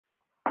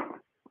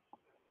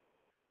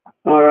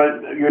All right,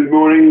 good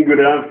morning,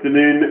 good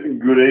afternoon,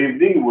 good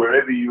evening,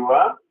 wherever you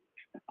are.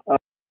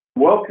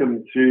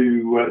 Welcome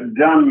to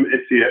Dumb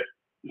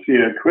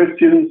SEO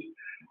Questions,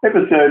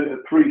 episode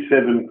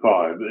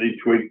 375.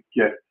 Each week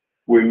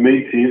we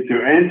meet here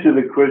to answer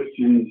the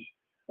questions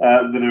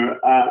that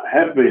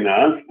have been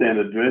asked and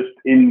addressed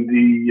in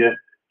the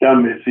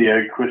Dumb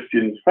SEO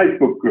Questions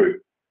Facebook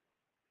group.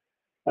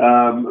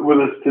 With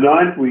us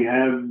tonight we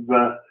have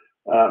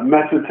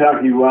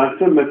Masataki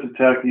Wasa.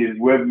 Masataki is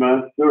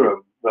webmaster of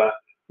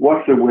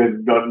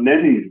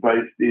wasaweb.net. He's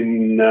based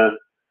in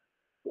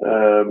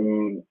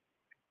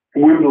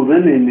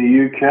Wimbledon in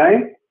the UK,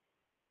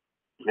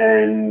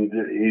 and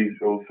he's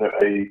also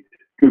a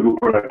Google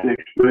product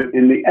expert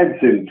in the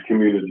AdSense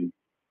community.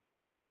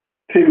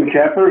 Tim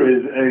Capper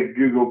is a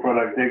Google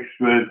product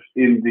expert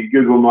in the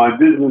Google My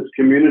Business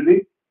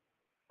community.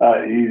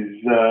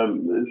 He's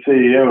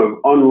CEO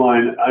of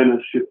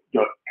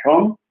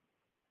OnlineOwnership.com.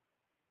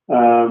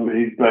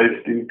 He's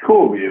based in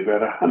Corby,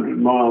 about 100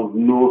 miles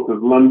north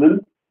of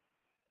London.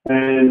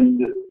 And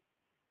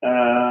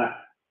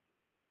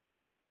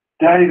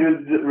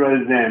David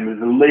Rosam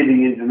is a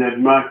leading internet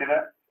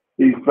marketer.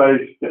 He's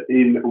based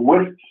in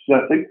West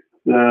Sussex.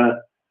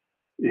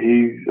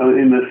 He's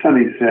in the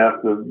sunny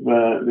south of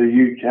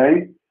the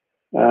UK.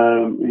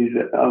 He's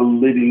a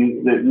leading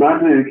internet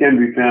marketer who can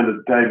be found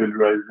at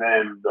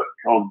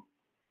davidrosam.com.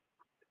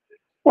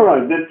 All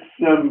right, let's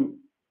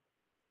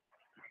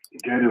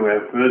go to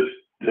our first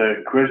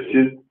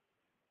question.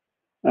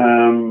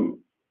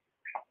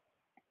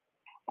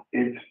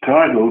 It's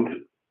titled,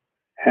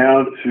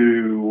 How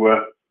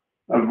to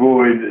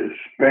Avoid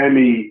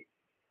Spammy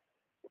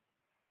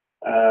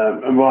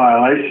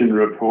Violation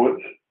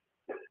Reports.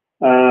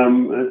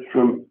 It's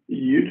from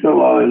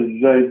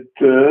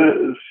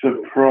Utilizator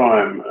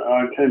Supreme.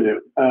 I tell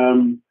you,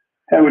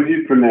 how would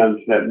you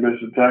pronounce that,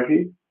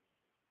 Masataki?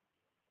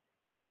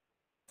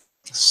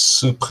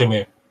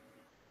 Supprimer.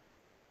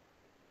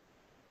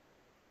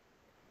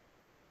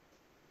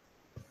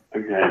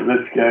 Okay,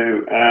 let's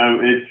go.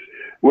 It's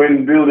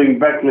when building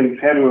backlinks,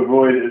 how to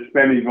avoid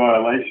spammy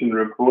violation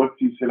reports.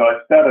 He said,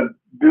 I started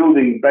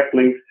building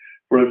backlinks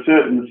for a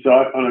certain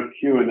site on a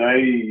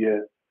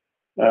Q&A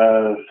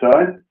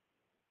site.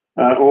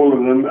 All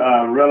of them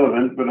are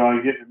relevant, but I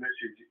get a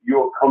message,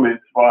 your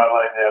comments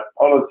violate our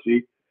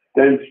policy.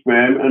 Don't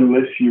spam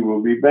unless you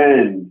will be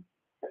banned.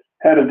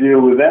 How to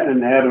deal with that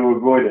and how to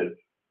avoid it?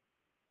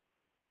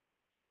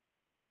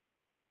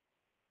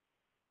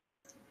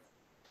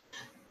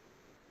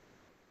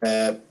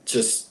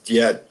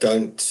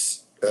 Don't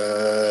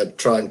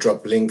try and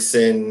drop links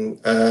in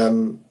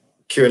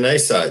Q&A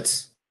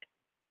sites.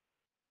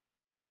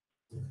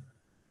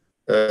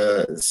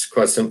 It's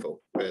quite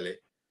simple, really.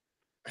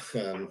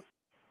 A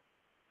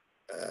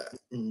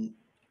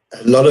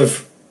lot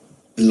of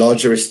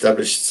larger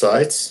established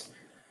sites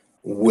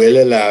will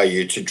allow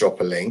you to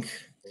drop a link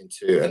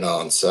into an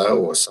answer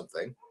or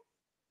something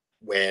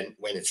when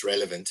it's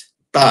relevant,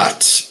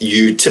 but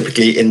you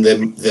typically in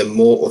the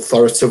more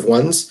authoritative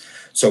ones.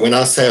 So when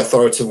I say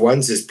authoritative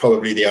ones, is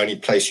probably the only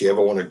place you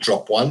ever want to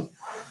drop one.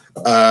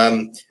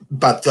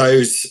 But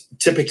those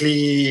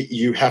typically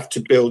you have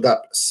to build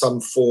up some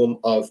form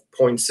of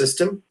point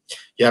system.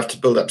 You have to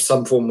build up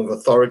some form of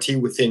authority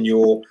within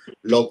your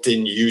logged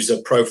in user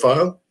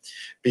profile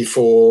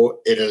before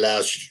it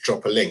allows you to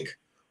drop a link,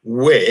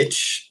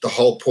 which the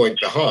whole point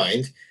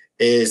behind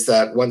is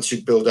that once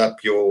you build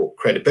up your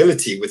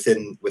credibility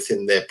within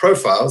their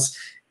profiles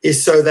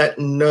is so that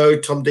no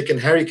Tom, Dick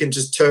and Harry can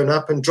just turn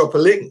up and drop a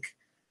link,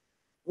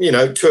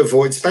 to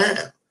avoid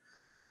spam.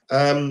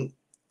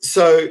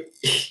 So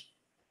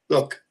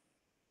look,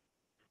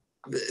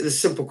 the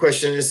simple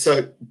question is,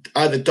 so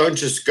either don't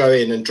just go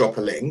in and drop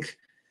a link,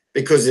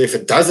 because if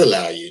it does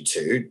allow you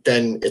to,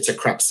 then it's a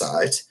crap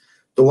site.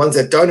 The ones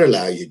that don't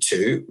allow you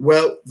to,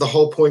 well, the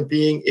whole point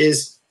being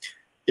is,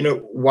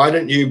 why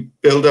don't you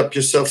build up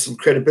yourself some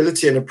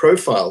credibility and a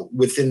profile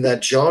within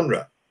that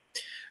genre?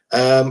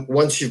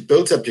 Once you've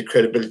built up your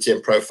credibility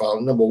and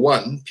profile, number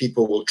one,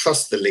 people will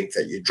trust the link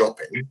that you drop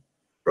in,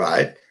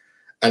 right?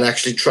 And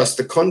actually trust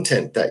the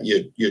content that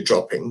you're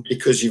dropping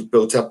because you've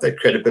built up that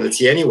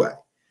credibility anyway.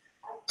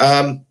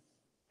 And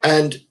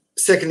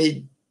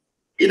secondly,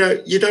 you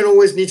don't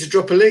always need to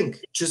drop a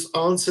link. Just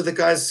answer the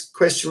guy's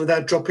question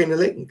without dropping a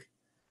link.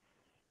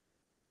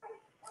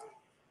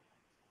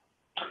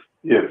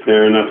 Yeah,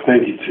 fair enough.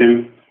 Thank you,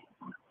 Tim.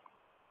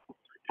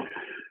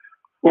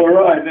 All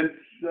right, let's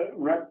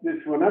wrap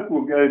this one up.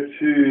 We'll go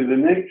to the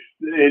next.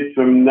 It's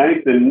from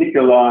Nathan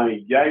Nikolai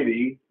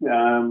Gady.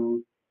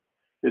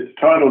 It's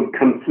titled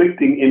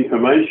Conflicting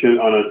Information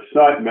on a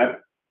Sitemap.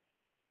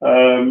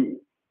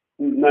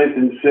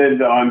 Nathan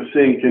said, I'm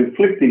seeing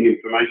conflicting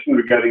information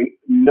regarding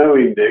no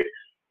index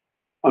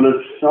on a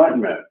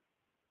sitemap.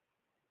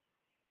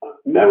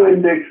 No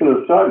index on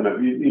a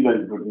sitemap? You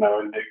don't put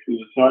no index on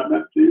a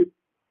sitemap, do you?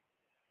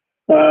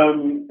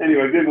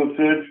 Anyway, Google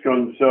Search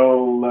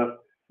Console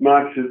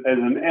marks it as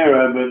an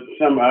error, but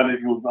some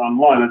articles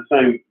online are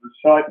saying the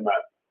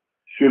sitemap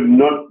should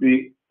not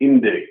be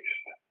indexed.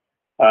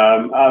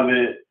 Are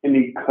there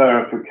any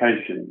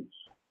clarifications?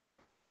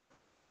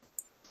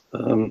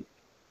 The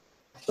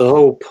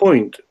whole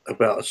point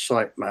about a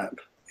sitemap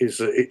is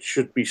that it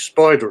should be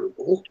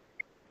spiderable,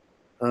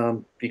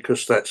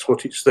 because that's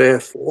what it's there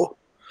for.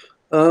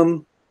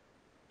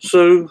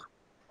 So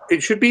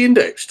it should be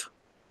indexed.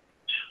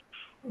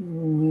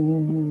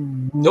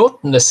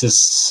 Not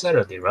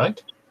necessarily,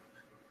 right?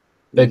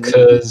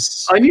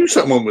 Because I knew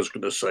someone was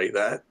going to say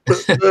that,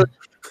 but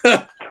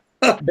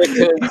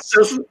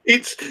because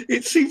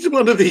it seems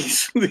one of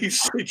these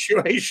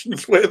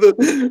situations where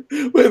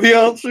the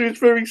answer is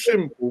very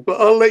simple.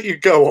 But I'll let you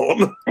go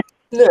on.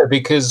 no,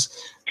 because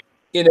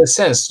in a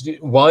sense,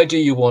 why do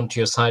you want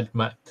your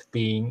sitemap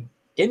being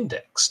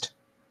indexed?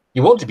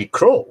 You want to be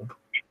crawled,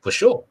 for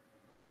sure.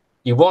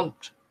 You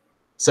want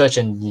search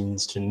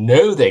engines to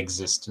know their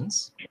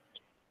existence,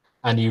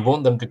 and you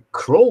want them to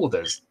crawl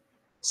those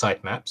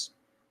sitemaps,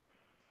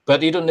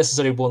 but you don't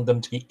necessarily want them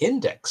to be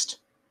indexed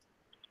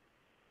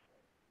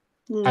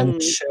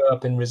and show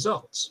up in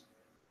results.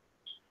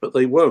 But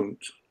they won't,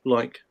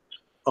 like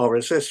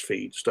RSS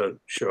feeds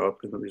don't show up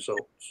in the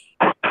results.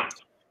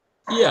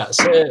 Yeah,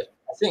 so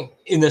I think,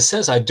 in a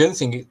sense, I don't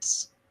think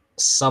it's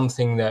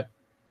something that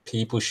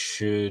people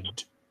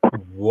should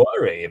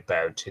worry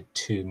about it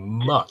too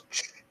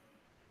much.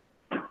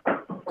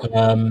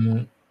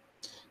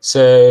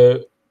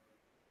 So,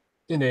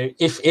 you know,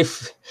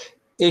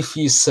 if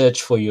you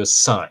search for your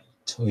site,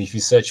 or if you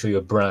search for your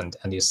brand,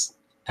 and if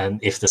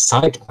the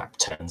sitemap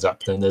turns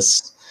up, then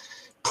there's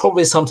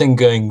probably something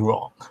going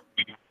wrong.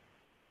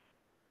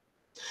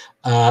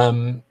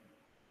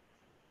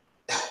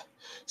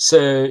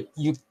 So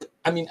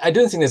I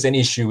don't think there's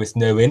any issue with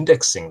no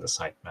indexing the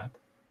sitemap,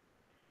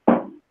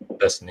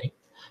 personally,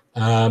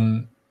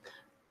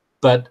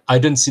 but I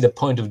don't see the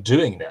point of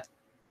doing that.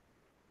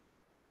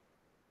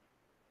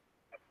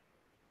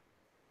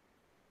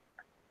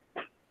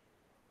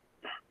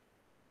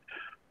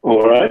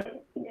 All right.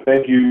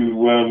 Thank you,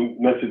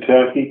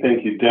 Masataki.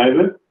 Thank you,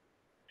 David.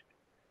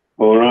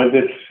 All right,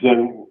 let's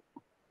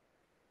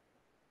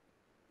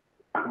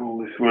call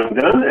this one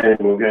done, and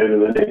we'll go to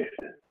the next.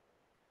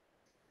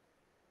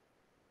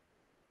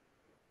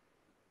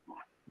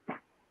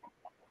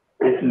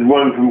 This is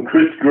one from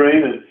Chris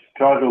Green. It's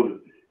titled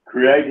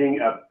 "Creating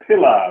a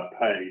Pillar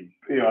Page,"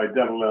 Pillar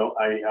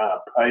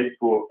page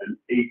for an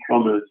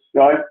e-commerce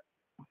site.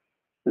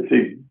 Let's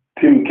see,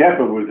 Tim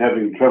Capper was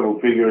having trouble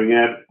figuring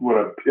out what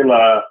a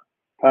pillar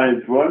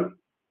page was.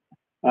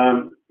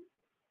 I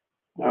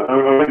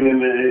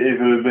reckon if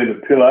it had been a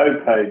pillow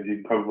page,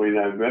 you'd probably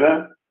know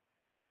better.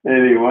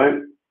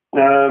 Anyway,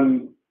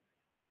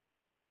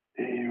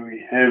 here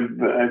we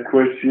have a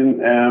question.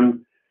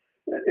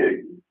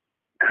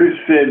 Chris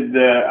said,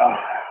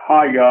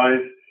 "Hi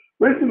guys,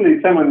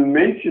 recently someone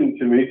mentioned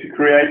to me to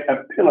create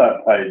a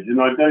pillar page,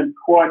 and I don't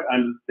quite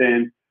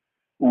understand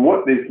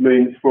what this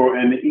means for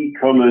an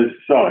e-commerce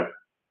site.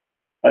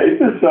 If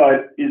the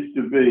site is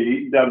to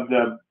be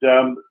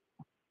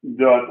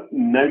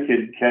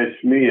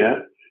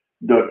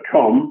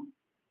www.nakedcashmere.com,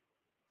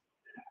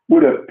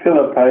 would a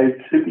pillar page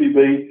simply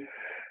be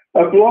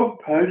a blog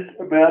post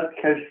about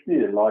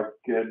cashmere, like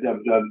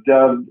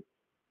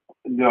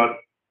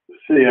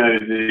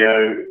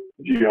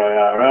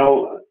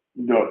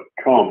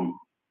www.codogirl.com,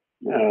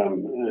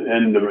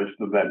 and the rest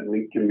of that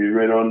link can be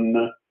read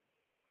on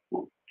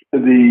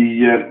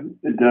the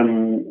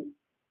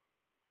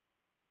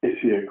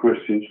SEO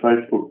Questions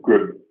Facebook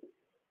group.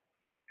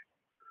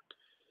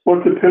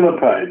 What's a pillar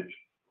page?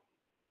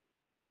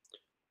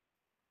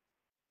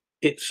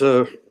 It's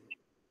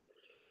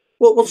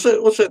what's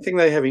that thing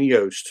they have in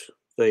Yoast?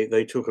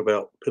 They talk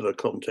about pillar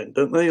content,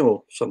 don't they,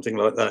 or something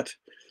like that?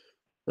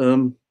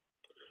 Have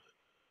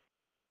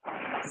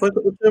I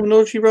got the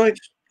terminology right?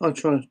 I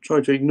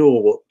try to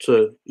ignore what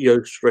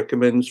Yoast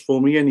recommends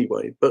for me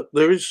anyway. But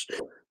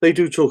they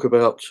do talk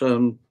about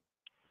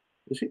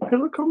is it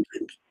pillar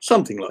content?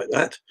 Something like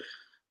that.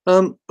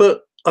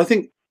 But I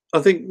think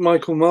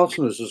Michael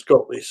Martinez has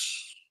got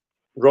this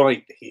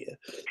right here.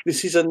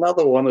 This is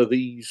another one of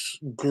these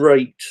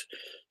great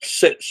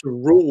sets of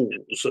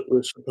rules that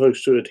we're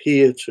supposed to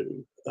adhere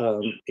to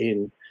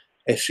in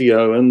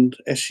SEO, and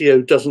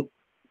SEO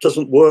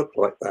doesn't work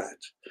like that.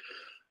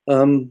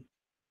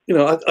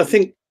 I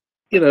think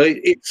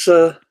it's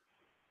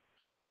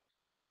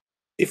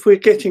if we're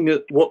getting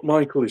at what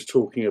Michael is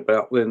talking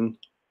about, then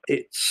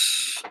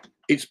it's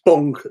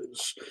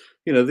bonkers.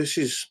 This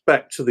is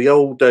back to the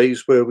old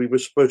days where we were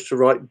supposed to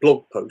write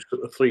blog posts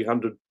that were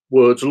 300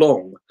 words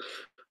long,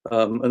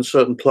 and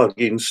certain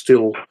plugins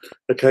still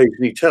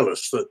occasionally tell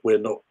us that we're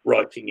not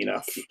writing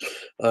enough,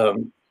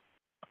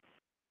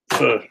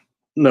 for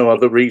no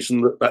other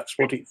reason that that's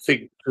what it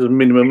thinks the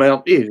minimum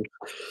amount is.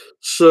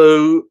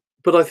 So,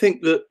 but I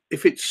think that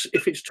if it's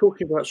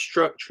talking about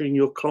structuring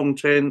your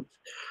content,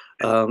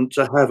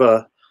 to have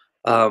a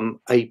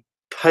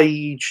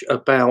page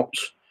about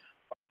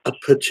a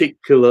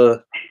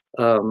particular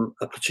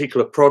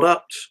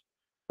product,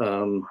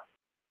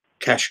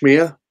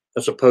 cashmere,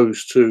 as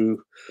opposed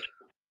to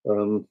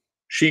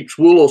sheep's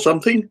wool or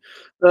something,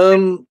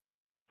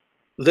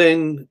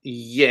 then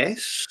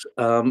yes,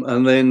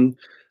 and then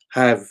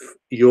have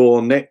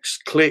your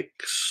next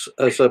clicks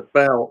as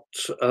about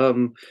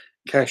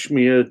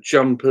cashmere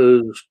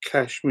jumpers,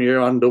 cashmere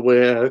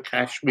underwear,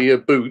 cashmere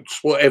boots,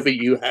 whatever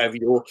you have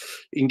your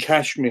in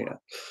cashmere.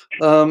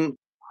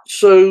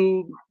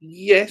 So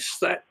yes,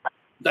 that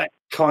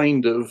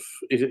kind of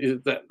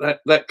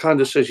that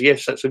kind of says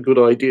yes, that's a good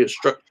idea.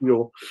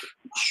 Structure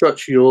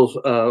your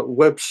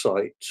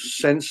website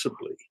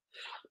sensibly,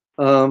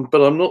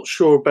 but I'm not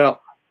sure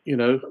about,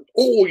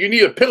 oh, you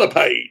need a pillar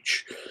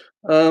page,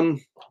 and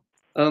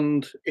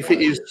if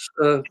it is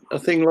a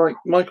thing like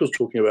Michael's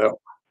talking about.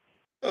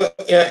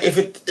 Yeah, if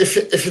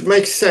it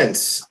makes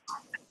sense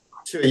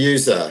to a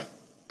user,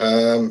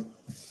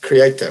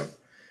 create them,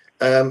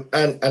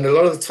 and a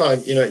lot of the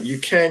time, you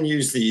can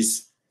use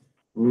these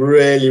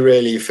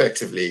really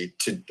effectively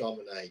to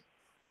dominate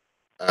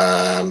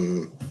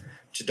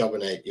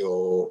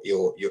your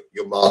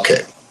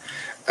market,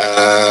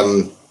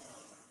 and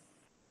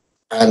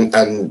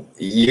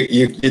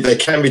they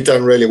can be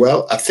done really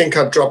well. I think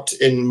I dropped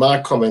in my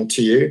comment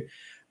to you.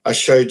 I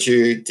showed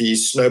you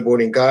these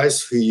snowboarding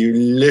guys who you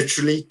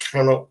literally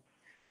cannot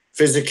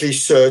physically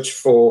search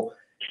for.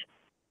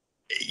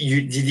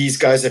 These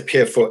guys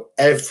appear for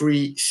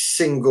every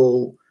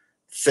single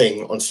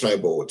thing on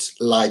snowboards.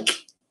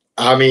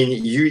 I mean,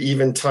 you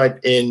even type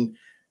in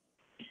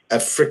a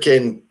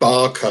freaking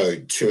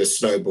barcode to a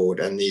snowboard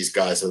and these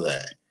guys are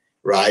there,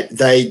 right?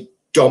 They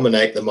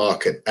dominate the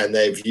market, and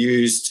they've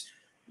used,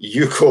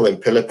 you call them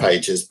pillar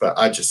pages, but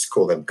I just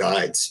call them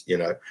guides,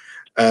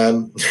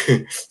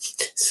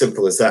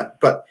 simple as that.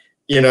 But,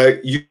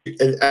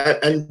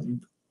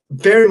 and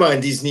bear in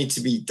mind, these need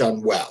to be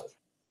done well.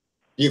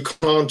 You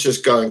can't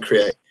just go and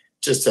create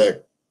just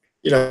then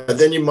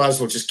you might as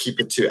well just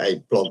keep it to a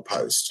blog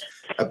post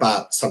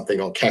about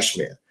something on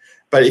cashmere.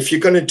 But if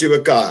you're going to do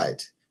a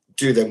guide,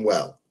 do them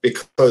well,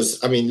 because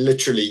I mean,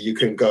 literally, you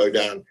can go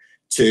down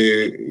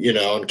to,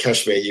 on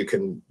cashmere, you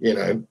can,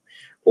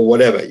 or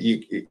whatever,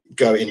 you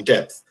go in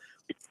depth.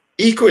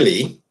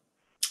 Equally,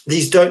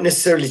 these don't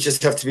necessarily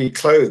just have to be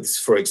clothes,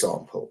 for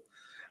example.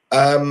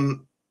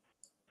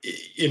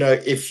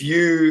 If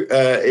you,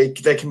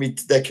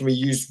 they can be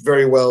used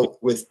very well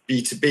with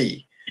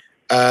B2B,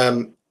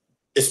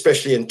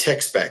 especially in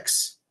tech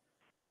specs,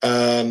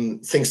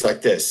 things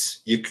like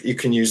this. You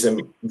can use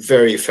them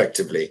very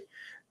effectively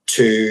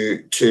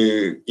to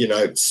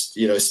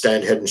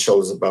stand head and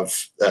shoulders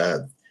above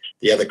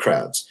the other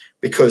crowds,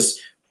 because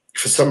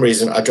for some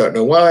reason, I don't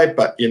know why,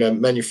 but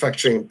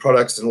manufacturing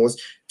products and all this,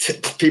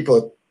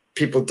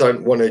 people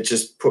don't want to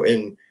just put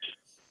in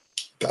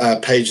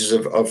pages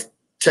of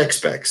tech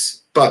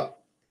specs. But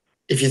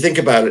if you think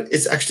about it,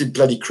 it's actually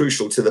bloody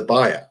crucial to the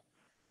buyer,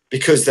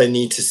 because they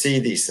need to see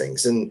these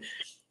things and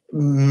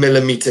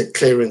millimeter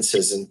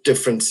clearances and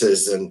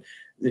differences and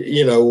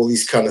all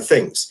these kind of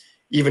things.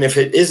 Even if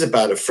it is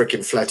about a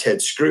freaking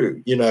flathead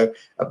screw,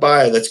 a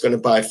buyer that's going to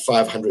buy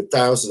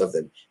 500,000 of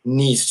them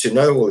needs to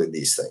know all of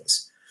these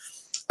things.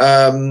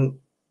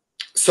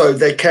 So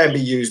they can be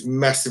used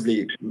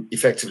massively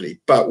effectively.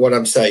 But what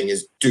I'm saying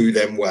is do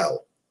them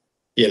well,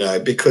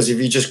 because if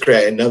you just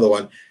create another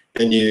one,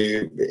 then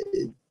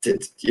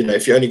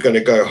if you're only going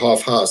to go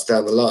half-assed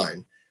down the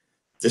line,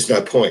 there's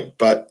no point.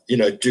 But,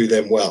 do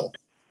them well.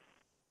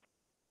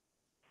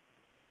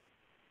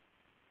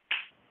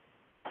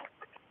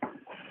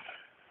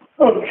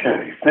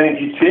 Okay, thank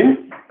you,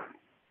 Tim.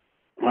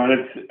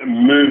 Let's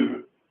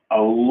move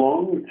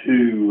along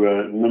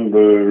to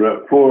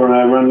number 4 on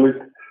our run list.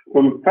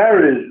 From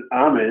Faraz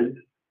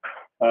Ahmed,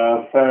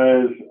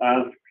 Faraz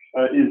asks,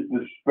 is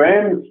the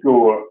spam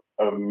score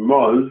of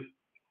Moz,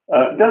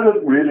 does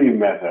it really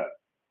matter?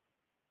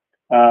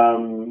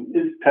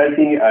 Is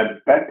taking a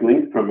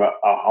backlink from a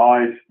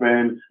high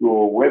spam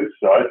score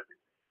website,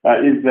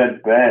 is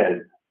that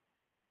bad?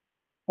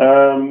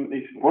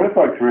 What if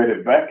I create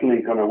a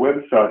backlink on a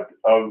website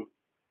of,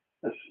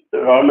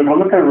 I'm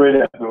not going to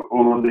read out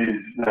all of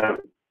these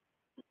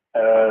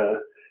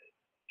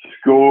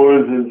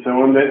scores and so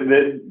on.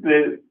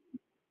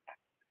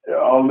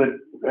 I'll let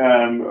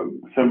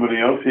somebody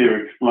else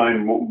here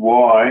explain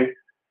why.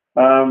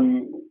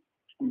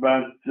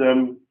 But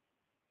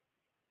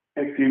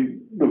actually,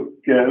 look,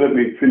 let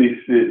me finish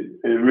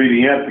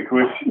reading out the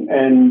question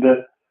and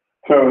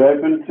throw it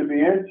open to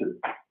be answered.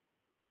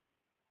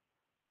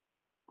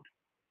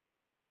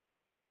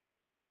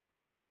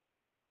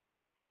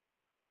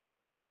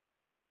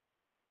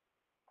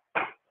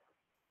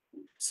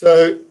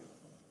 So,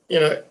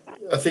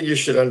 I think you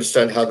should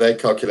understand how they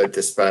calculate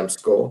the spam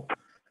score.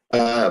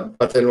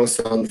 But then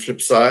also on the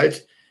flip side,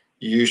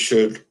 you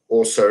should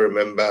also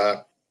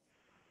remember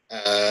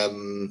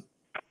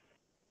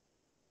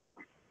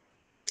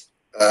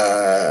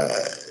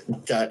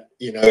that,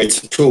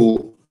 it's a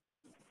tool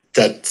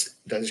that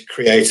is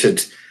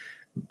created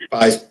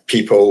by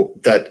people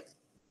that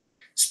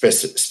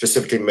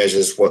specifically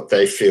measures what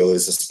they feel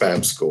is a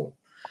spam score.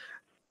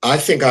 I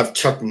think I've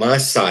chucked my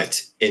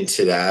site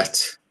into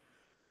that,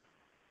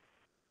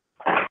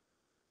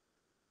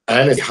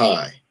 and it's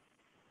high.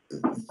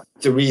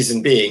 the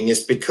reason being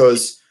is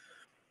because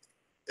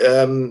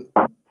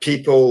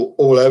people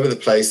all over the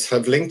place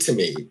have linked to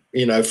me,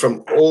 you know,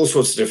 from all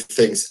sorts of different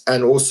things.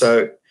 And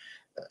also,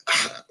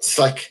 it's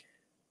like,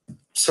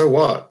 so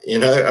what? You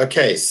know,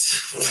 okay,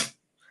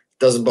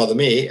 doesn't bother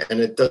me, and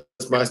it does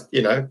my,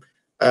 you know.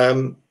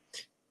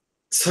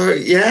 So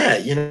yeah,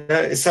 you know,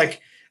 it's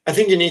like, I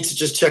think you need to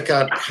just check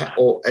out,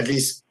 or at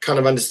least kind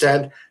of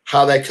understand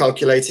how they're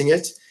calculating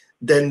it,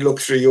 then look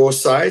through your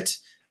site,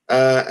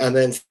 and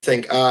then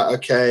think,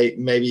 okay,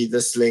 maybe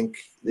this link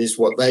is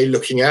what they're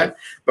looking at.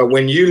 But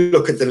when you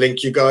look at the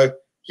link, you go,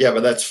 yeah,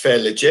 but that's fair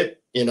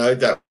legit. You know,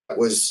 that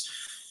was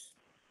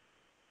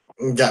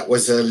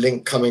a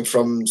link coming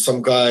from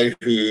some guy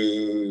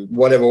who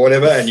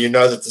whatever, and you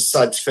know that the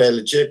site's fair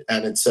legit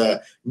and it's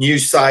a new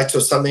site or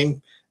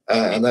something,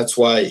 and that's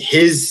why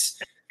his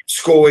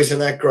score isn't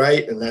that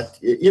great, and that,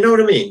 you know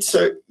what I mean.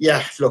 So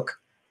yeah, look,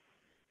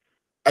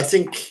 I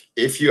think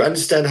if you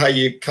understand how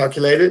you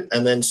calculate it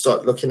and then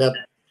start looking at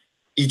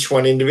each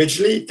one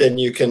individually, then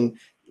you can,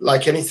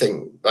 like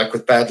anything, like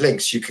with bad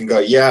links, you can go,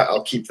 yeah,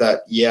 I'll keep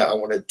that, yeah, I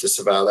want to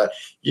disavow that.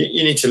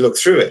 You need to look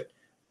through it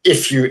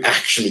if you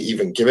actually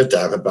even give a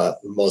damn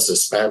about the Moza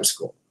spam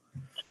score.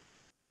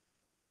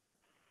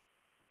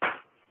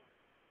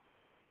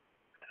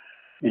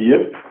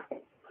 Yep.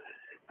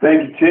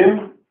 Thank you,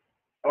 Tim.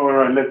 All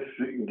right, let's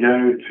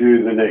go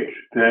to the next.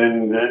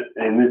 And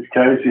in this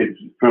case, it's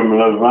from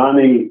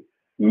Lavani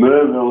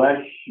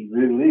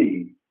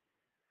Mervelashvili.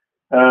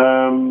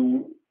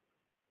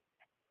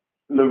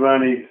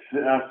 Lavani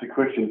asked a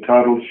question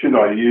titled, should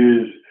I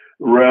use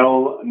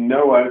rel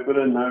no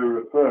opener, no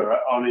referrer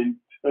on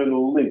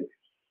internal links?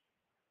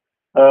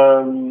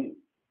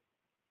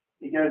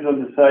 He goes on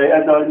to say,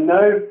 as I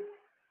know,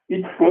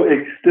 it's for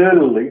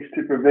external links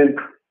to prevent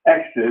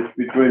access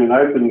between an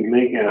open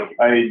link and a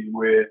page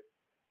where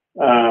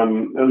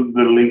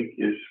the link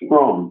is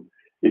from.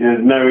 It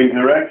has no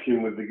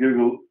interaction with the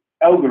Google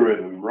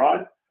algorithm,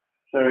 right?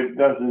 So it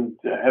doesn't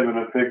have an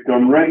effect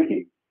on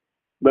ranking.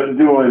 But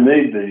do I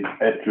need these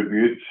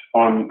attributes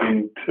on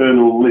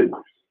internal links?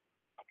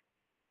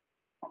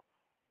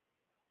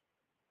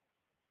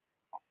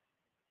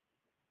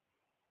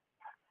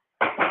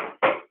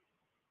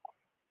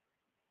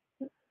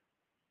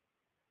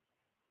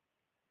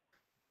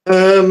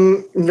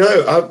 No,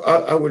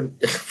 I would.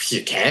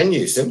 You can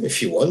use them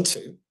if you want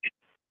to,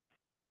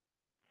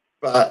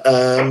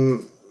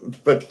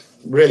 but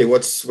really,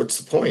 what's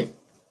the point?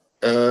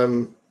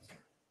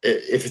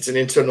 If it's an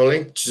internal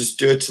link, just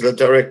do it to the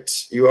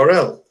direct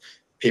URL.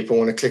 People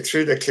want to click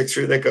through, they click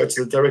through, they go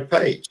to the direct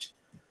page.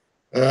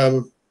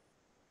 No,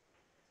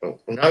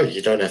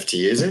 you don't have to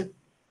use it.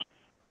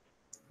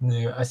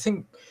 No, I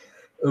think,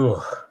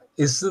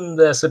 isn't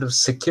there sort of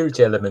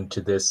security element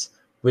to this,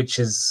 which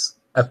is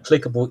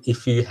applicable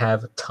if you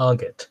have a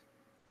target?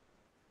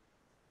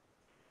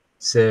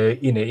 So,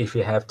 you know, if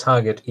you have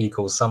target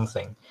equals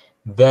something,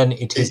 then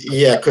it is.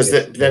 Yeah, because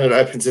then it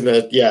opens in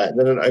a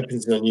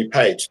new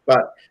page.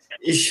 But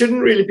it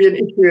shouldn't really be an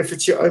issue if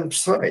it's your own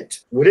site,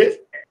 would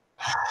it?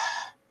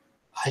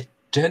 I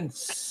don't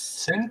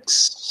think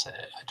so.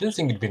 I don't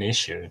think it'd be an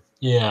issue.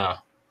 Yeah.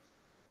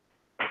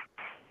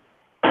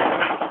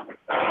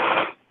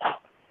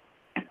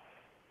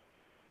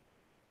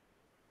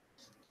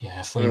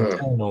 Yeah, for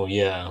internal,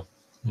 yeah.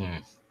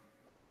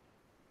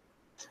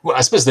 Well,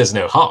 I suppose there's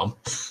no harm.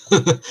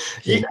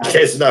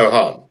 There's no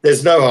harm.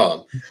 There's no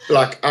harm.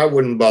 Like, I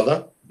wouldn't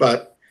bother,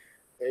 but,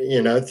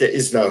 you know, there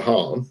is no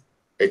harm.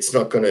 It's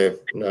not going to,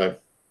 no.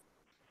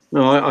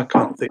 No, I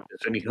can't think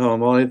there's any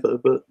harm either,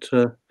 but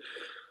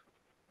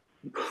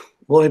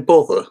why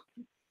bother?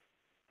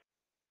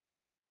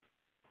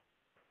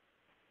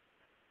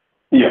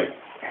 Yeah.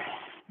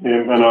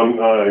 Yeah, and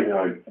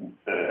I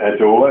as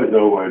always, I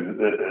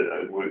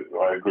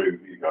agree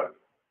with you guys.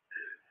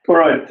 All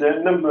right,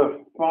 number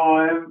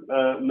 5,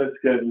 let's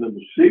go to number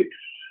 6.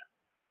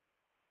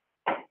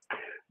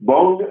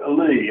 Bong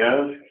Lee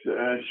asks,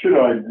 should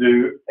I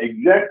do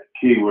exact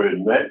keyword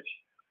match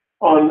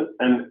on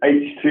an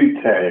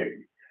H2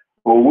 tag,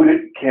 or would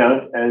it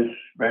count as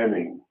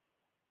spamming?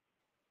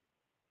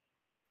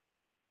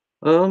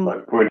 I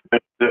pointed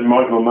out that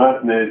Michael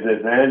Martinez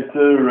has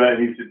answer.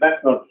 He said,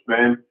 that's not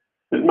spam.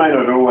 It may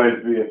not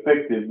always be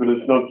effective, but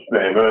it's not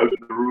spam.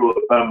 The rule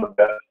of thumb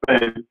about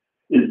spam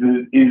is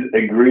that it is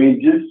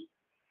egregious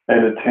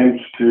and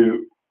attempts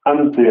to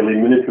unfairly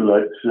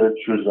manipulate search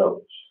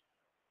results.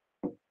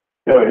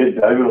 Go ahead,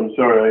 David. I'm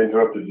sorry I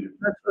interrupted you.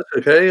 That's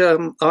okay.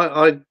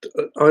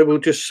 I will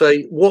just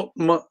say what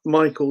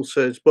Michael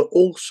says, but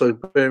also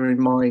bear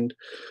in mind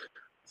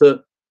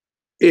that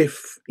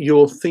if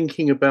you're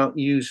thinking about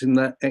using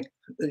that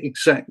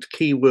exact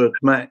keyword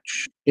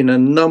match in a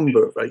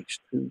number of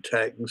H2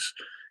 tags,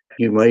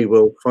 you may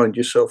well find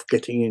yourself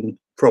getting in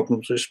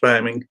problems with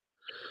spamming.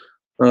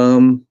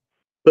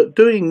 But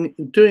doing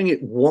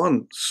it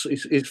once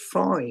is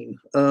fine.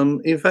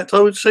 In fact, I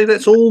would say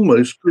that's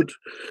almost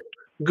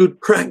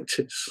good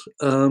practice,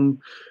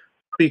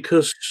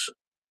 because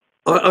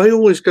I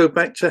always go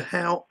back to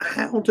how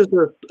does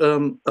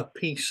a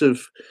piece of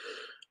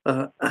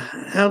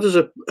how does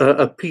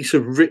a piece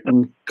of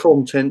written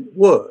content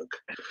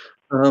work?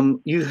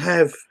 You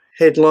have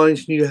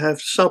headlines and you have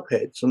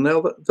subheads, and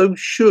now those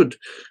should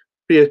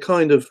be a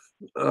kind of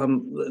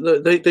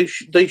they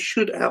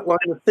should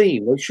outline a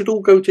theme. They should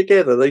all go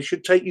together. They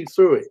should take you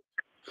through it.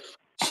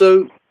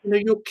 So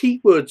your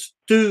keywords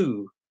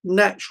do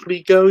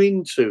naturally go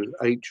into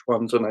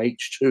H1s and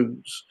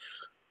H2s.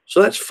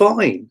 So that's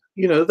fine.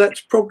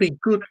 That's probably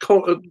good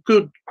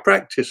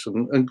practice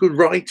and good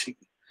writing.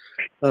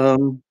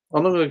 I'm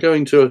not going to go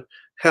into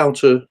how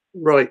to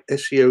write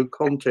SEO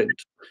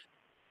content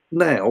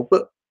now,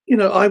 but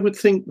I would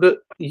think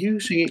that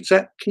using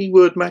exact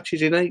keyword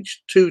matches in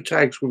H2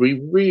 tags would be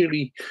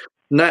really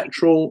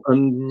natural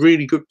and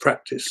really good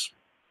practice.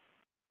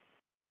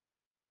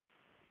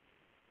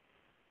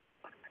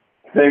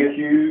 Thank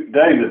you,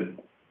 David.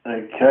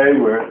 Okay,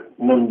 we're at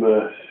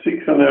number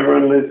 6 on our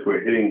run list.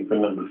 We're heading for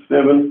number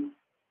 7.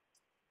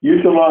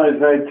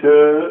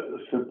 Utilisateur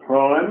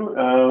Supreme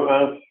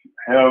asks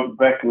how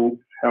backlinks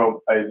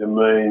help a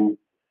domain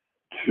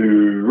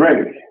to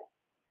rank.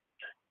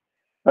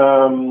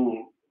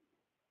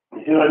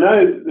 I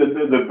know that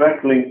the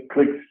backlink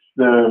clicks,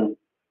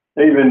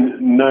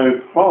 even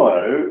no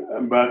follow,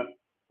 but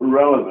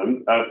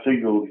relevant are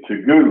signals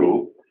to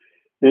Google.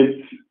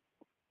 It's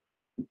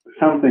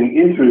something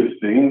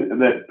interesting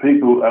that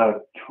people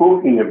are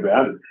talking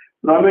about,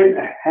 but I mean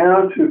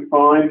how to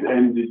find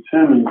and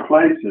determine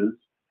places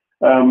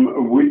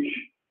which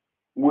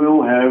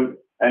will have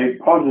a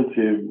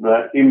positive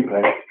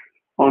impact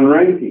on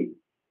ranking.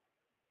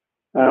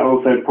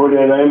 Also point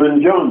out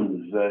Eamon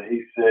Johns.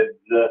 He said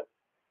the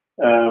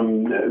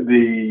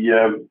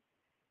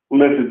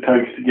less it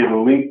takes to get a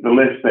link, the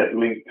less that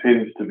link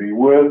tends to be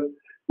worth,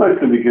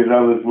 mostly because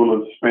others will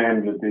have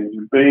spammed it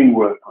into being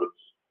worthless.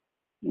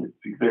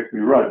 That's exactly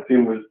right.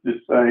 Tim was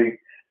just saying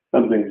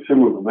something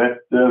similar to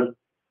that a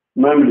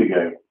moment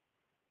ago.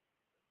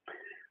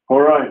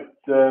 All right,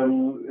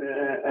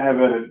 how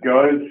about it,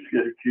 guys?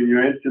 Can you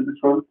answer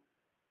this one?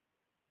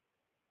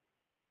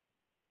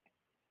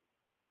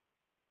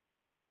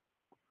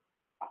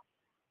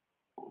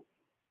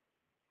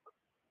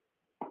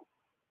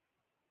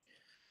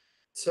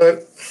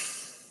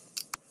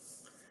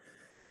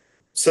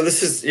 So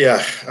this is,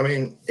 I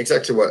mean,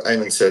 exactly what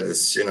Eamon said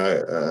is,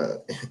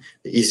 the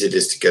easier it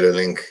is to get a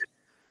link,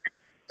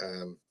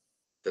 the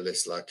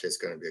less likely it's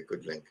going to be a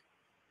good link.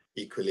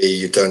 Equally,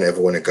 you don't ever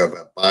want to go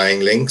about buying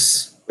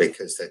links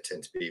because they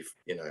tend to be,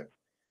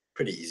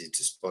 pretty easy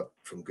to spot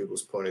from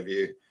Google's point of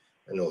view,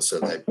 and also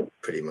they're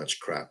pretty much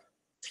crap.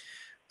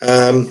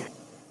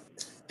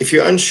 If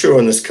you're unsure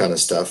on this kind of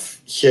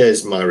stuff,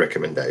 here's my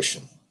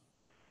recommendation.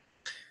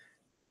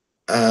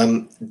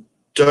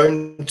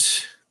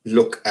 Don't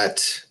look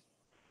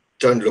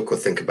or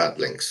think about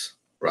links,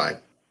 right?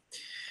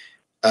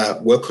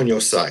 Work on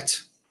your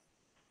site.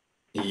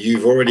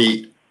 You've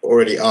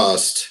already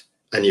asked,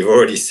 and you've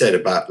already said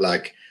about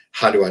like,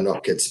 how do I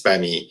not get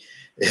spammy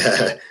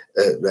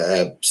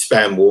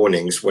spam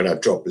warnings when I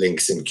drop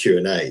links in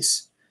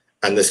Q&As?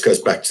 And this goes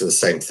back to the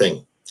same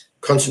thing.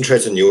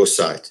 Concentrate on your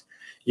site.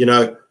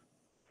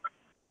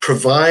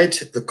 Provide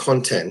the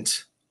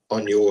content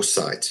on your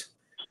site.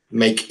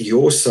 Make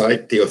your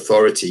site the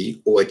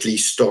authority, or at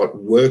least start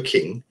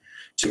working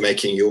to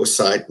making your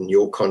site and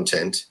your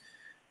content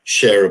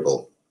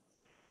shareable,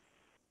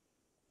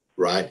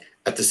 right?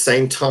 At the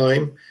same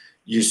time,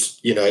 you're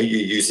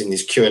using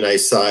these Q&A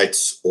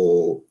sites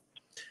or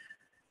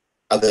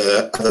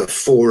other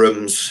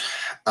forums,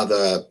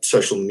 other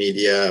social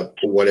media,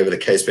 or whatever the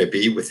case may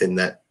be within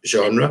that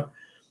genre,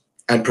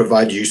 and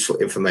provide useful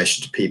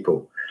information to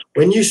people.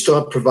 When you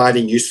start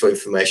providing useful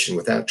information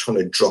without trying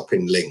to drop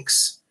in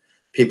links,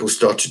 people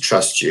start to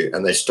trust you,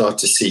 and they start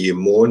to see you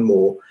more and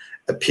more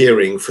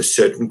appearing for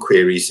certain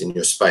queries in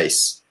your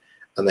space.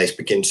 And they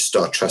begin to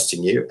start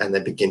trusting you, and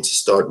they begin to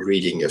start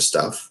reading your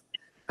stuff,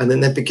 and then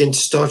they begin to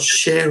start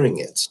sharing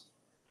it.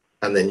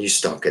 And then you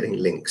start getting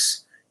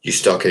links. You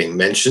start getting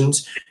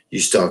mentions. You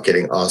start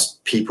getting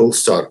asked, people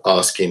start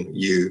asking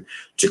you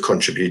to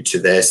contribute to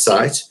their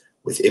site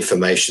with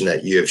information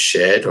that you have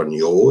shared on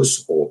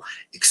yours, or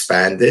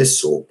expand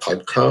this, or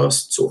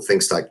podcasts, or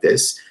things like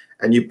this.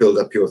 And you build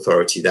up your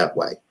authority that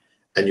way,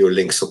 and your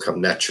links will come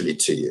naturally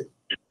to you.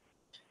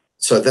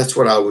 So that's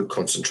what I would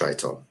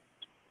concentrate on.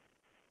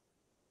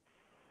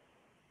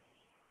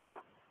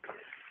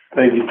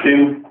 Thank you,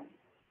 Tim.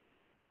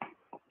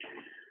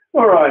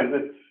 All right,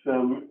 let's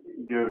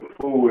go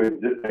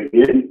forward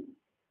again.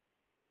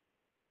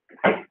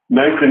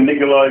 Nathan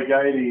Nikolai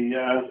Gady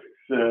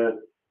asks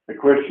a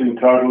question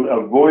titled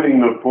 "Avoiding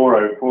the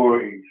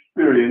 404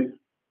 Experience."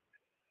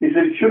 He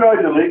said, "Should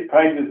I delete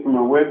pages from a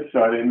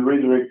website and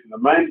redirect to the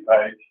main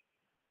page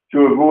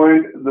to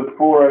avoid the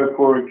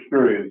 404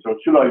 experience, or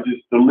should I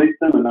just delete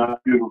them and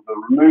ask people to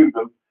remove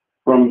them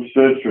from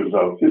search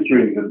results?" This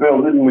rings a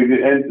bell. Didn't we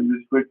answer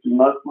this question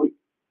last week?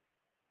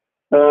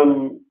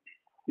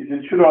 He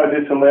said, "Should I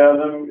disallow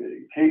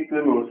them, keep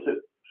them, or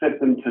set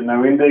them to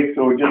no index,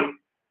 or just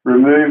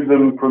remove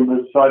them from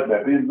the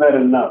sitemap? Is that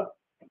enough?"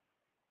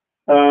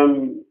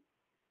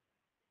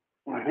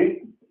 I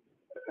think,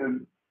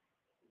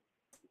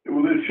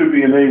 well, this should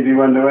be an easy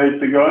one to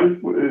answer, guys.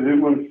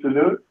 Who wants to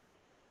do it?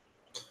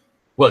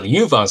 Well,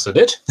 you've answered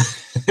it.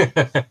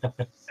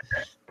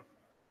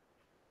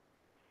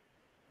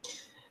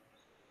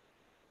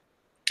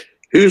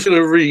 Who's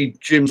going to read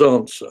Jim's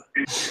answer?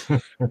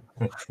 Did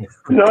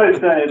I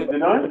say it,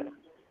 did I?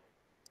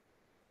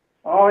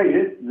 Oh,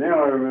 yes,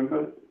 now I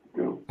remember.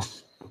 Cool.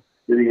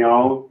 Getting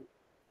old.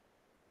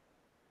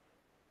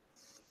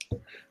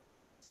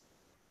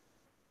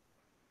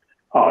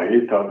 Oh,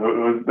 yes, I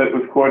thought that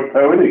was quite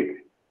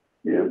poetic.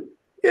 Yeah.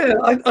 Yeah,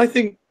 I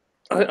think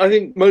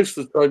most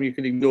of the time you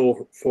can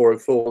ignore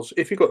 404s.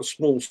 If you've got a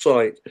small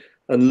site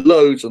and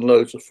loads of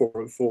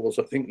 404s,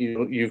 I think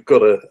you've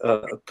got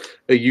a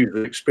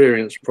user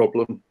experience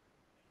problem.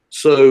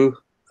 So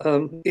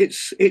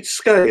it's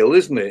scale,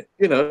 isn't it?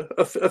 You know,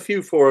 a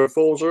few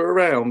 404s are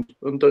around,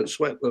 and don't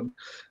sweat them.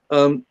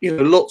 You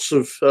know, lots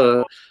of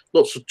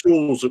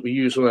tools that we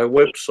use on our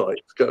website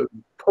go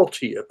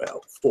potty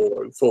about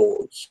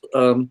 404s,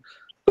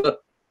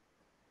 but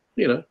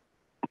you know.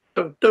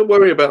 Don't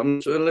worry about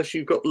them unless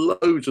you've got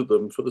loads of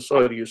them for the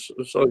side of your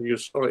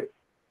site.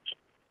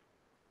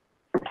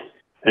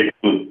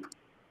 Excellent.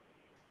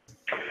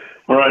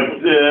 All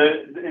right.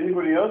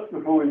 Anybody else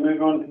before we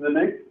move on to the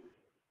next?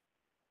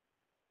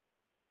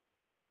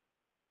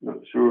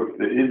 Not sure if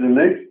there is a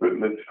next, but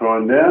let's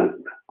find out.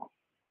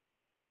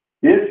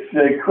 Yes,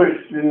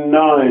 question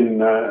 9,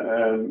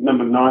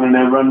 number 9 on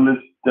our run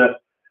list.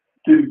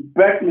 Do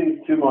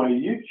backlinks to my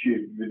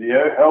YouTube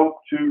video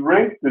help to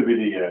rank the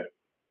video?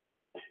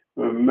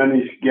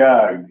 Manish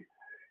Garg.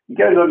 He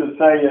goes on to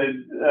say,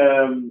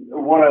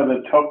 what are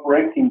the top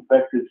ranking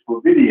factors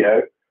for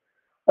video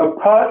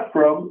apart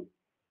from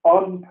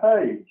on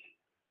page?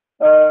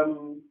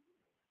 I'll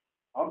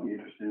be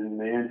interested in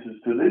the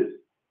answers to this.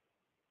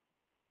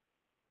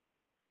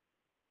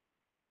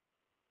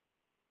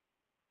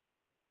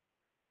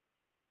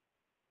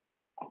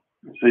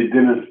 I see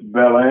Dennis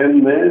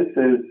Ballan there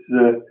says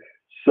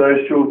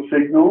social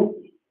signals.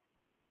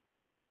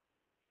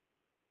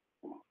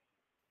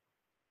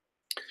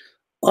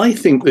 I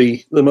think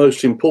the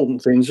most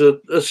important things are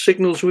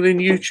signals within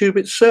YouTube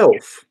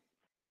itself.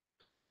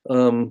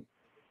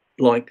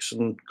 Likes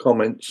and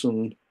comments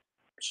and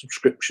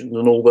subscriptions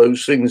and all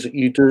those things that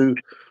you do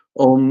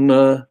on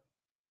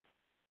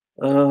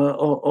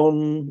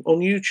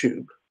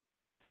YouTube.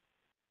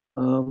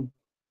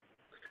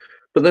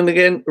 But then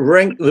again,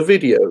 rank the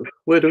video.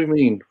 Where do we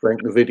mean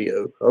rank the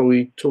video? Are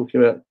we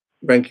talking about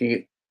ranking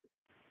it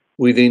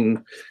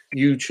within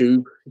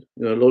YouTube? You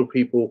know, a lot of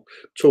people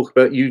talk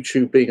about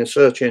YouTube being a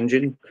search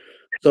engine.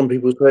 Some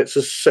people say it's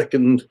the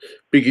second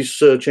biggest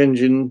search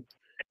engine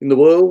in the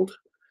world.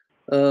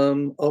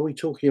 Are we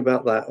talking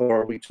about that,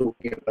 or are we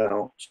talking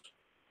about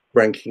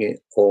ranking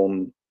it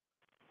on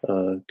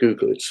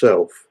Google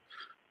itself?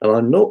 And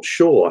I'm not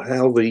sure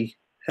how the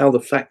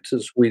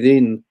factors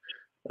within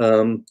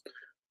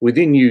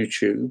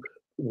YouTube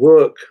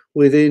work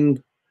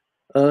within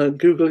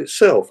Google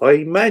itself. I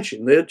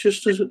imagine they're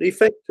just as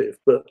effective,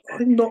 but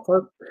I'm not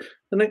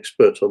an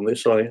expert on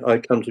this. I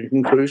come to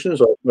conclusions.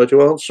 I try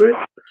to answer it.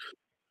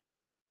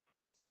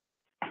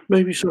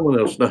 Maybe someone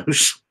else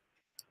knows.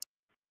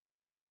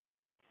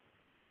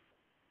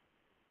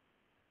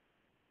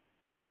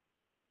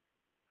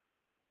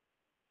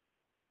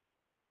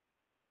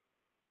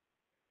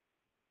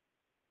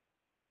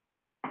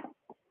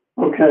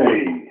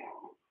 Okay.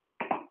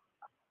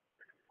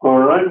 All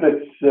right,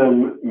 let's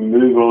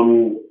move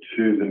on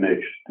to the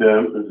next.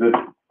 Is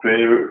that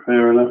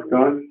fair enough,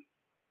 guys?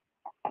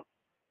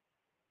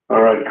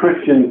 All right,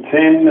 question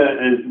 10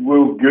 is,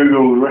 will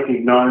Google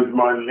recognize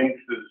my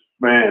links as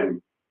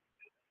spam?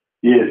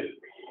 Yes.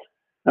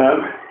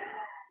 Can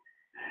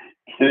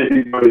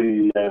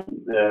anybody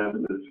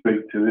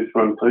speak to this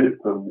one, please,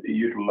 from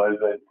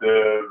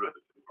Utilizator?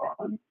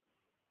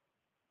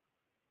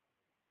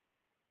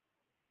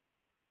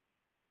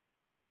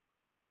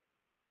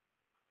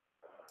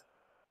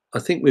 I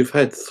think we've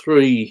had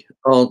three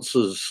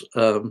questions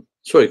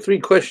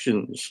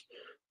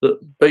that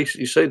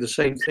basically say the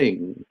same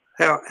thing.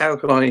 How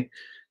can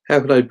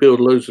I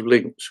build loads of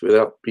links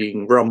without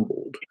being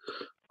rumbled,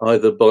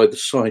 either by the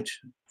site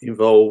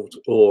involved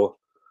or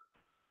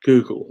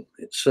Google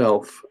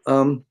itself?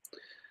 The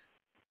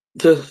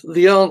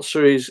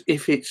answer is,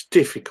 if it's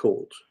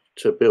difficult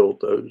to build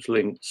those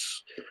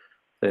links,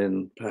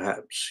 then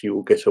perhaps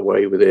you'll get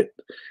away with it.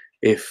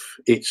 If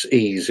it's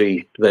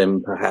easy,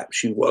 then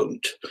perhaps you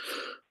won't.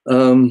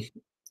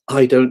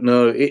 I don't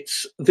know.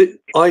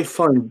 I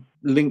find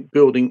link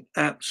building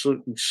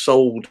absolutely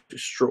soul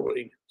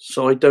destroying,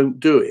 so I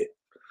don't do it.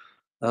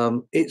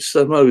 It's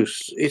the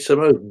most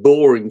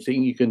boring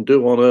thing you can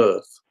do on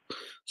earth.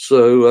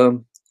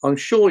 So I'm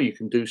sure you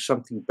can do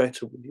something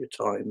better with your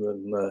time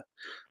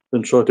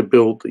than try to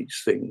build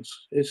these things.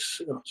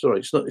 It's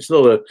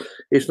not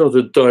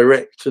a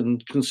direct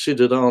and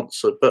considered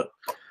answer, but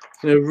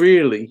you know,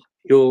 really,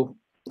 you're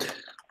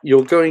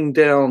going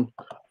down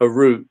a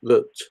route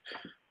that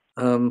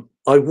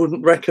I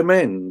wouldn't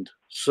recommend.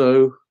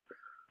 So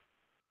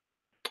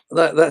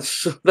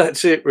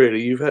that's it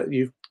really.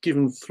 You've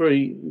given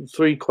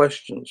three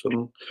questions,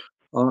 and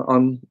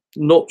I'm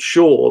not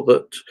sure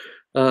that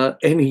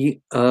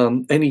any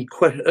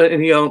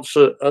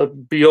answer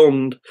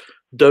beyond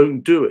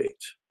 "don't do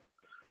it."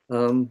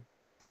 I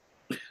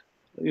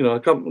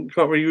can't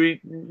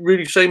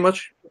really say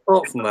much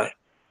apart from that.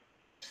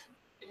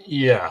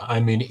 Yeah, I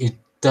mean, it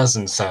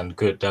doesn't sound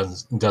good,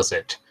 does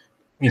it?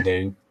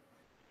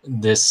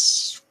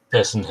 This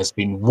person has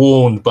been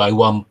warned by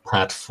one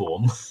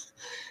platform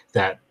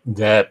that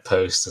their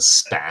post is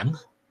spam,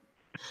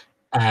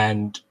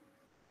 and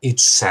it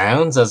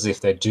sounds as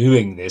if they're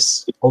doing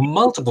this on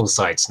multiple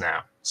sites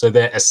now. So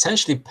they're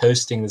essentially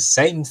posting the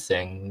same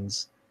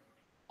things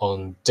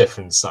on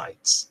different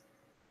sites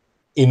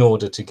in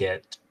order to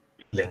get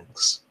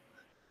links.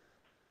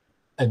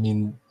 I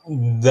mean,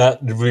 that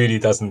really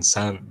doesn't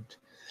sound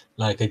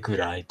like a good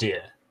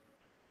idea.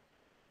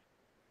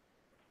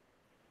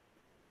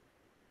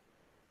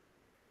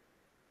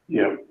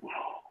 Yeah.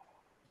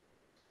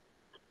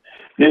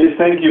 Yes,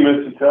 thank you,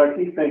 Mr.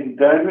 Taki. Thank you,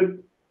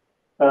 David.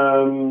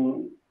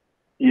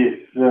 Yes,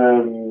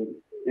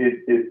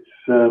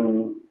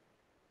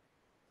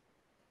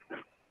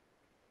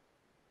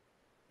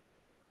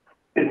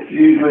 it's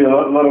usually a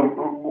lot of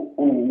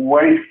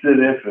wasted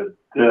effort,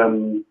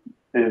 and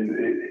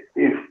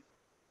if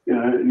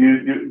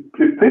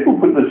people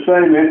put the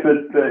same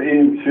effort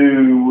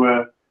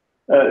into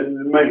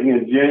making a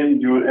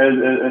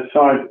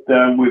site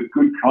with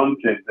good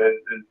content, as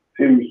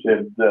Tim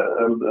said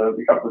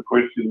a couple of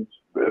questions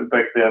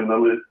back down the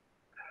list.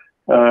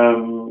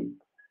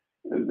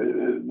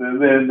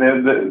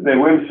 Their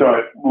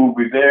website will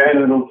be there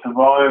and it'll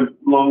survive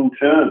long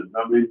term.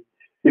 I mean,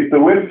 if the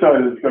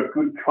website has got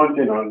good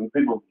content on it and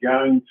people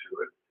going to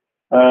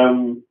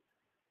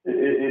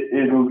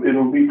it,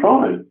 it'll be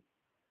fine.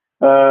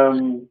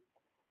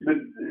 But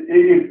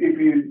if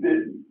you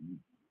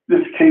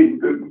just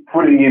keep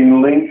putting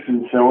in links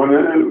and so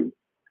on,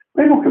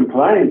 people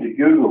complain to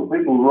Google.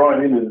 People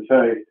write in and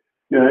say,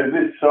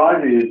 this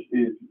site is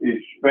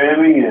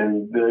spamming,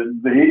 and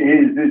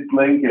here's this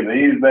link and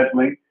here's that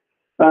link.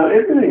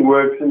 Everything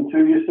works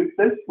until you're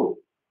successful.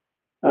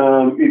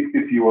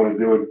 If you want to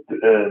do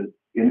it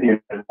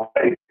in that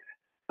way,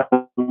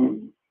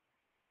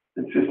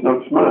 it's just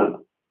not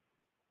smart.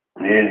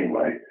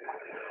 Anyway,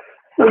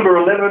 number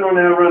 11 on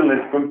our run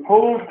list from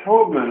Paul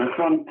Taubman. It's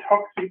on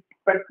toxic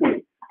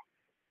backlinks.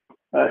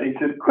 He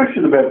said,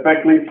 question about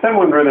backlinks.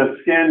 Someone ran a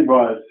scan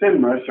via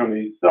SEMrush on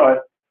his site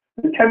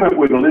and came up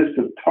with a list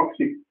of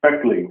toxic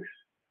backlinks.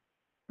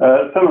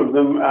 Some of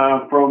them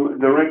are from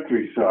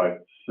directory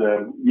sites,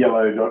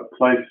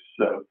 yellow.place,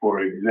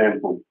 for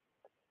example.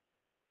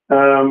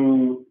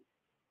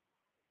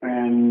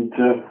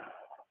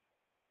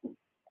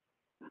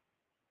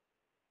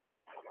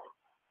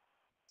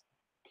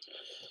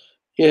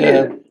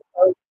 Yeah.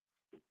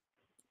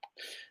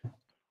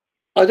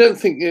 I don't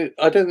think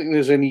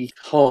there's any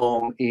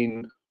harm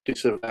in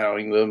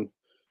disavowing them,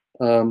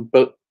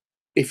 but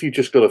if you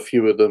just got a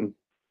few of them,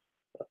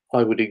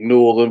 I would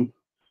ignore them.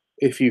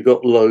 If you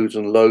got loads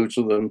and loads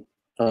of them,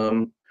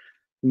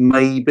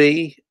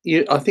 maybe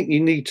I think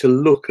you need to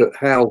look at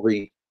how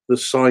the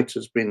site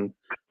has been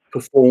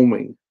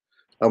performing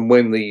and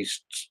when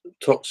these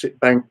toxic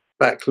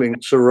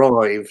backlinks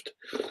arrived.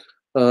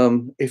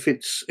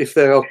 If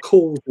there are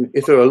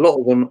a lot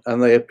of them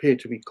and they appear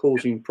to be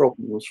causing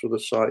problems for the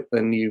site,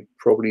 then you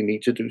probably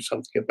need to do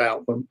something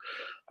about them.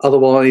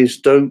 Otherwise,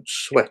 don't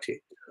sweat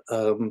it.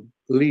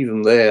 Leave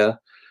them there.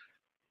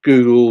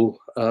 Google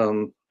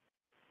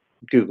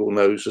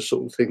knows the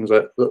sort of things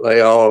that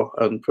they are,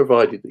 and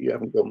provided that you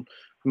haven't gone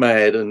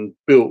mad and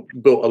built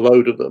a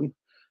load of them,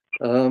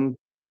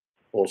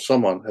 or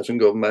someone hasn't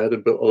gone mad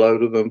and built a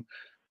load of them,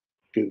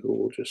 Google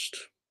will just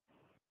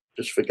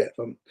forget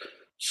them.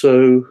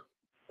 So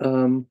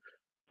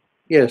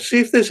see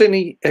if there's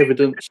any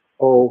evidence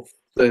of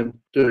them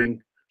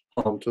doing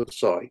harm to the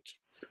site.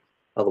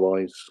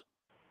 Otherwise,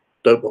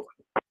 don't bother.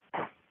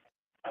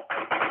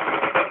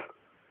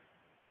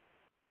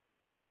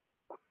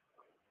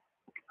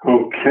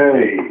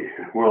 Okay,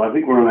 well, I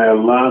think we're on our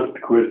last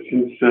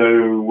question,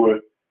 so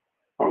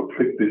I'll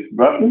click this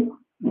button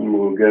and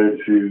we'll go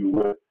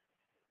to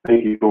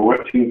thank you for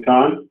watching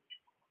time.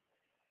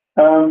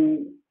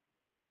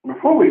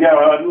 Before we go,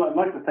 I'd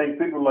like to thank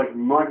people like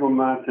Michael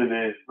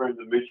Martinez,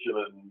 Brenda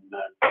Michelin,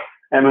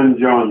 Ammon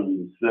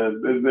Johns,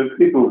 the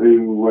people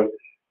who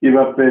give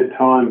up their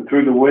time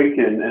through the week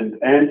and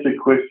answer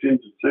questions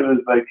as soon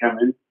as they come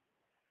in.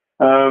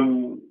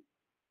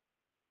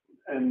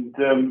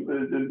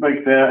 It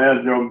makes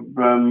our job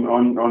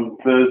on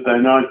Thursday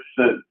nights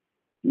so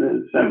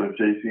much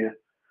easier.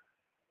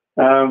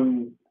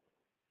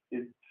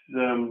 It's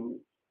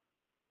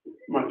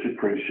much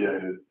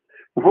appreciated.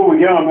 Before we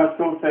go, I must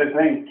also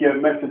thank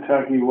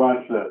Masataki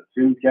Wasa,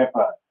 Jim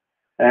Kappa,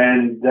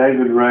 and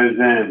David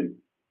Roseanne.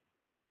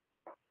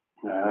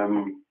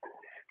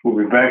 We'll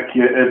be back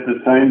at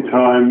the same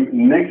time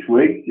next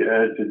week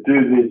to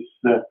do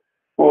this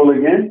all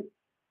again.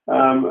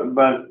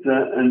 But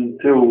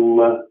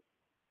until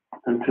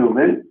Until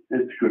then,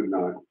 it's good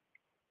night.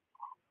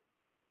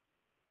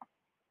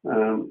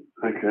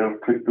 Okay,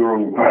 I've clicked the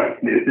wrong button.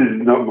 This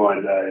is not my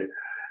day.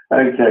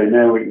 Okay,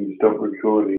 now we can stop recording.